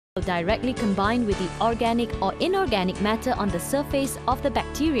directly combine with the organic or inorganic matter on the surface of the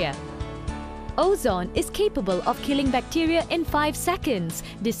bacteria. Ozone is capable of killing bacteria in 5 seconds,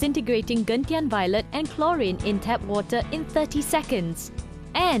 disintegrating gentian violet and chlorine in tap water in 30 seconds,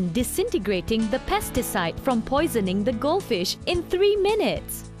 and disintegrating the pesticide from poisoning the goldfish in 3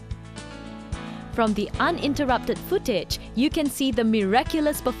 minutes. From the uninterrupted footage, you can see the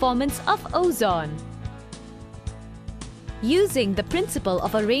miraculous performance of ozone. Using the principle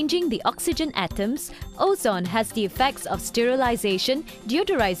of arranging the oxygen atoms, ozone has the effects of sterilization,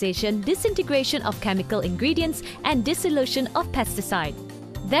 deodorization, disintegration of chemical ingredients, and dissolution of pesticide.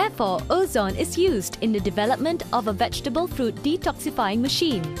 Therefore, ozone is used in the development of a vegetable fruit detoxifying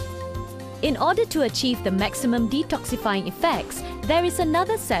machine. In order to achieve the maximum detoxifying effects, there is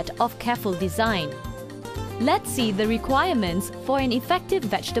another set of careful design. Let's see the requirements for an effective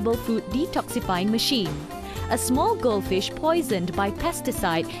vegetable fruit detoxifying machine. A small goldfish poisoned by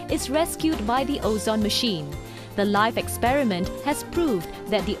pesticide is rescued by the ozone machine. The live experiment has proved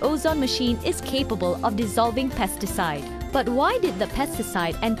that the ozone machine is capable of dissolving pesticide. But why did the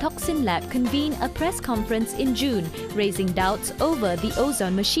Pesticide and Toxin Lab convene a press conference in June, raising doubts over the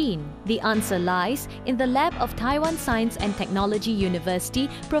ozone machine? The answer lies in the lab of Taiwan Science and Technology University,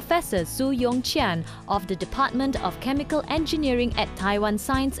 Professor Su Yong-Qian of the Department of Chemical Engineering at Taiwan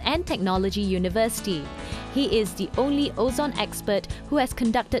Science and Technology University. He is the only ozone expert who has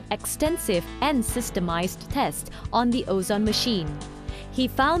conducted extensive and systemized tests on the ozone machine. He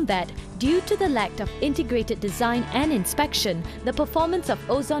found that, due to the lack of integrated design and inspection, the performance of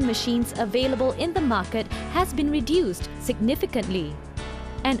ozone machines available in the market has been reduced significantly.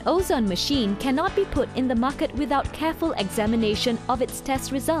 An ozone machine cannot be put in the market without careful examination of its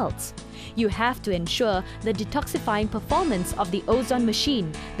test results. You have to ensure the detoxifying performance of the ozone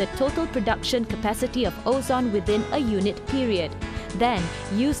machine, the total production capacity of ozone within a unit period. Then,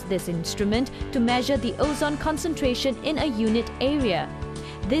 use this instrument to measure the ozone concentration in a unit area.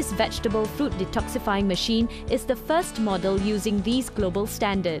 This vegetable fruit detoxifying machine is the first model using these global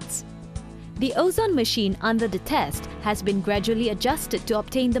standards. The ozone machine under the test has been gradually adjusted to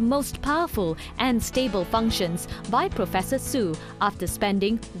obtain the most powerful and stable functions by Professor Su after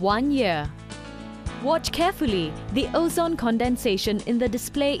spending 1 year. Watch carefully. The ozone condensation in the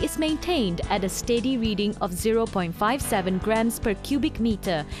display is maintained at a steady reading of 0.57 grams per cubic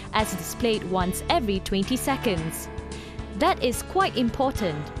meter as displayed once every 20 seconds. That is quite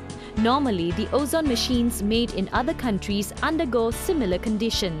important. Normally, the ozone machines made in other countries undergo similar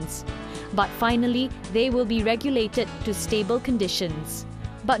conditions. But finally, they will be regulated to stable conditions.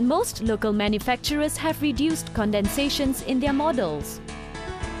 But most local manufacturers have reduced condensations in their models.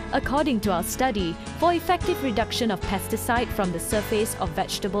 According to our study, for effective reduction of pesticide from the surface of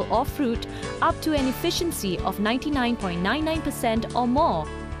vegetable or fruit up to an efficiency of 99.99% or more,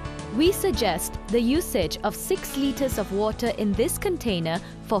 we suggest the usage of 6 liters of water in this container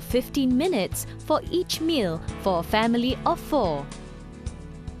for 15 minutes for each meal for a family of 4.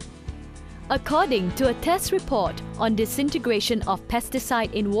 According to a test report on disintegration of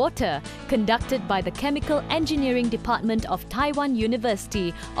pesticide in water conducted by the Chemical Engineering Department of Taiwan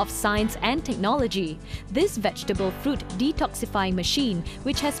University of Science and Technology, this vegetable fruit detoxifying machine,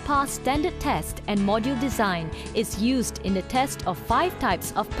 which has passed standard test and module design, is used in the test of 5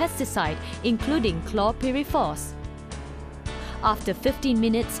 types of pesticide, including chlorpyrifos. After 15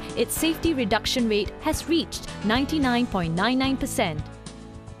 minutes, its safety reduction rate has reached 99.99%.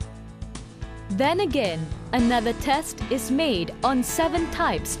 Then again, another test is made on 7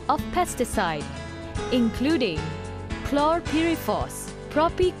 types of pesticide, including chlorpyrifos,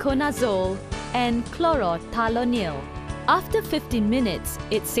 propiconazole, and chlorothalonil. After 15 minutes,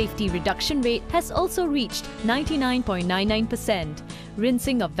 its safety reduction rate has also reached 99.99%.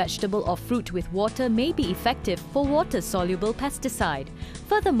 Rinsing of vegetable or fruit with water may be effective for water-soluble pesticide.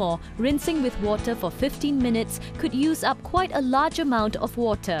 Furthermore, rinsing with water for 15 minutes could use up quite a large amount of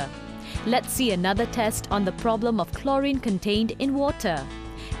water. Let's see another test on the problem of chlorine contained in water.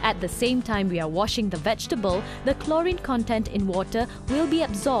 At the same time we are washing the vegetable, the chlorine content in water will be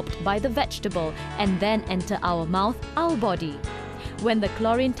absorbed by the vegetable and then enter our mouth, our body. When the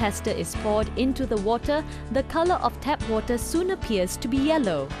chlorine tester is poured into the water, the color of tap water soon appears to be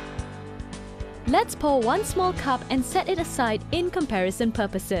yellow. Let's pour 1 small cup and set it aside in comparison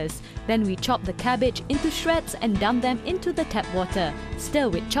purposes. Then we chop the cabbage into shreds and dump them into the tap water. Stir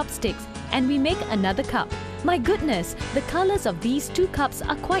with chopsticks and we make another cup. My goodness, the colors of these 2 cups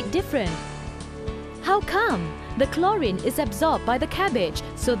are quite different. How come? The chlorine is absorbed by the cabbage,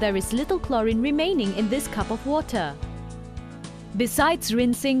 so there is little chlorine remaining in this cup of water. Besides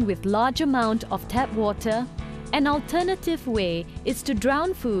rinsing with large amount of tap water, An alternative way is to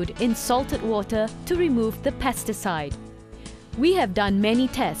drown food in salted water to remove the pesticide. We have done many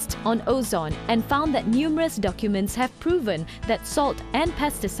tests on ozone and found that numerous documents have proven that salt and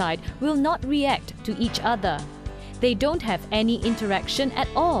pesticide will not react to each other. They don't have any interaction at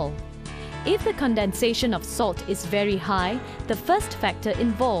all. If the condensation of salt is very high, the first factor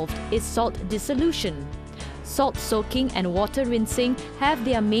involved is salt dissolution. Salt soaking and water rinsing have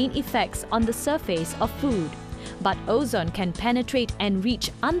their main effects on the surface of food. But ozone can penetrate and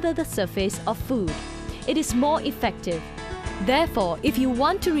reach under the surface of food. It is more effective. Therefore, if you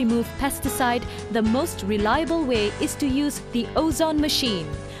want to remove pesticide, the most reliable way is to use the ozone machine.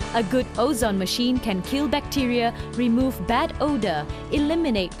 A good ozone machine can kill bacteria, remove bad odor,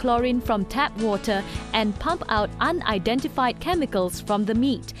 eliminate chlorine from tap water, and pump out unidentified chemicals from the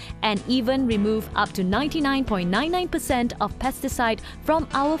meat, and even remove up to 99.99% of pesticide from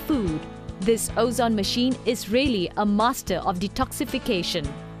our food. This ozone machine is really a master of detoxification.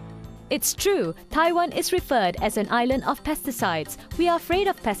 It's true, Taiwan is referred as an island of pesticides. We are afraid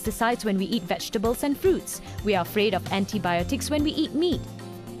of pesticides when we eat vegetables and fruits. We are afraid of antibiotics when we eat meat.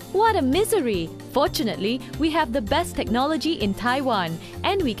 What a misery! Fortunately, we have the best technology in Taiwan,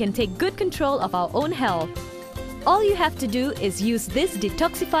 and we can take good control of our own health. All you have to do is use this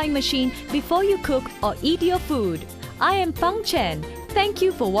detoxifying machine before you cook or eat your food. I am Pang Chen. Thank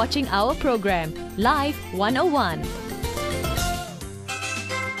you for watching our program, Life 101.